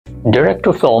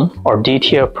Direct-to-film or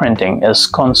DTF printing is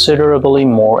considerably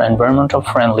more environmental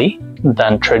friendly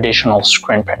than traditional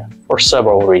screen print for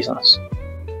several reasons.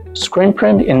 Screen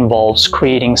print involves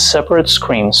creating separate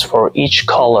screens for each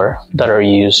color that are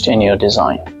used in your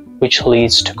design, which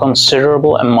leads to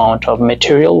considerable amount of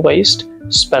material waste,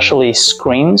 especially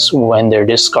screens when they're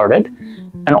discarded,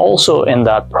 and also in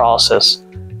that process,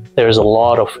 there's a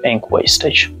lot of ink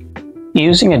wastage.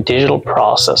 Using a digital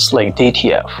process like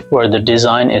DTF, where the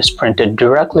design is printed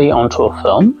directly onto a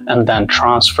film and then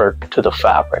transferred to the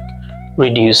fabric,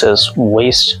 reduces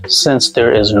waste since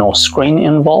there is no screen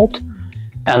involved,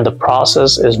 and the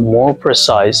process is more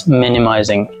precise,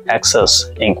 minimizing excess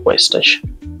ink wastage.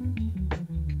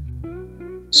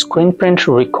 Screen print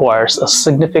requires a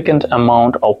significant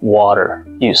amount of water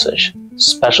usage,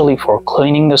 especially for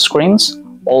cleaning the screens,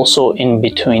 also in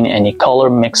between any color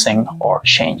mixing or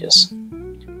changes.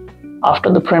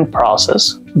 After the print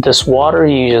process, this water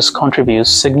usage contributes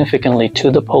significantly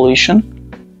to the pollution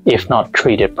if not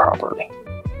treated properly.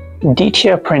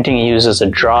 DTF printing uses a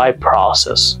dry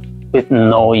process with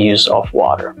no use of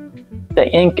water. The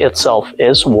ink itself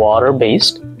is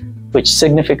water-based, which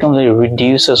significantly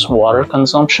reduces water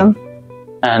consumption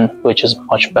and which is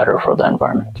much better for the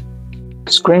environment.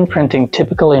 Screen printing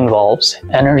typically involves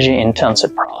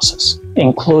energy-intensive process,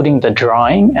 including the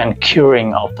drying and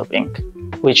curing of the ink,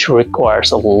 which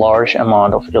requires a large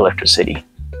amount of electricity.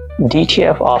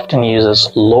 DTF often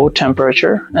uses low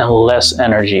temperature and less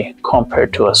energy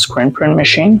compared to a screen print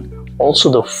machine.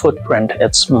 Also, the footprint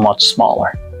is much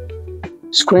smaller.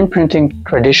 Screen printing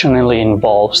traditionally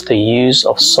involves the use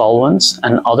of solvents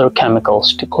and other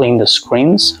chemicals to clean the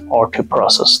screens or to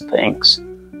process the inks,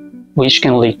 which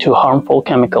can lead to harmful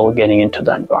chemical getting into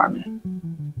the environment.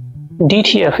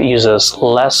 DTF uses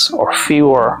less or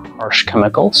fewer harsh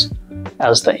chemicals,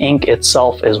 as the ink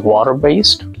itself is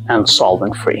water-based and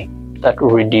solvent-free. That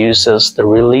reduces the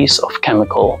release of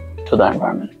chemical to the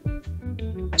environment.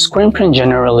 Screen print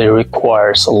generally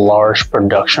requires large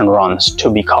production runs to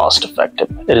be cost-effective.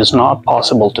 It is not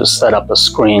possible to set up a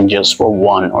screen just for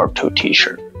 1 or 2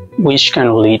 t-shirts, which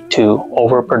can lead to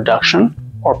overproduction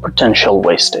or potential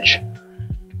wastage.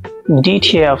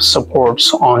 DTF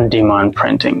supports on-demand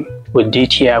printing. With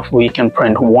DTF, we can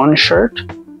print 1 shirt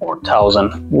or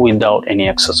 1,000 without any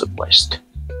excessive waste.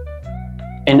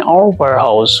 In our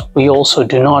warehouse, we also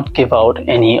do not give out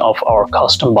any of our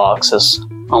custom boxes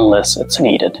unless it's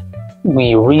needed.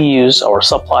 We reuse our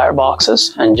supplier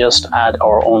boxes and just add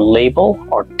our own label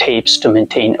or tapes to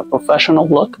maintain a professional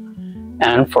look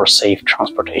and for safe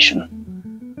transportation.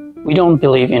 We don't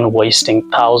believe in wasting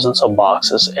thousands of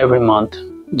boxes every month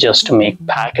just to make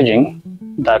packaging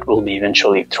that will be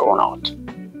eventually thrown out.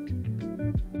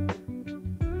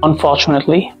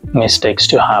 Unfortunately, mistakes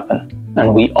do happen,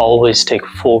 and we always take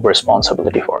full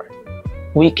responsibility for it.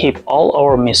 We keep all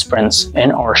our misprints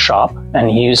in our shop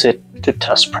and use it to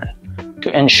test print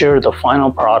to ensure the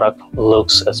final product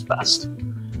looks its best.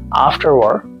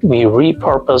 Afterward, we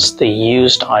repurpose the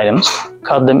used items,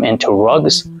 cut them into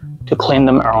rugs to clean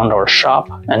them around our shop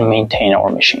and maintain our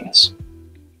machines.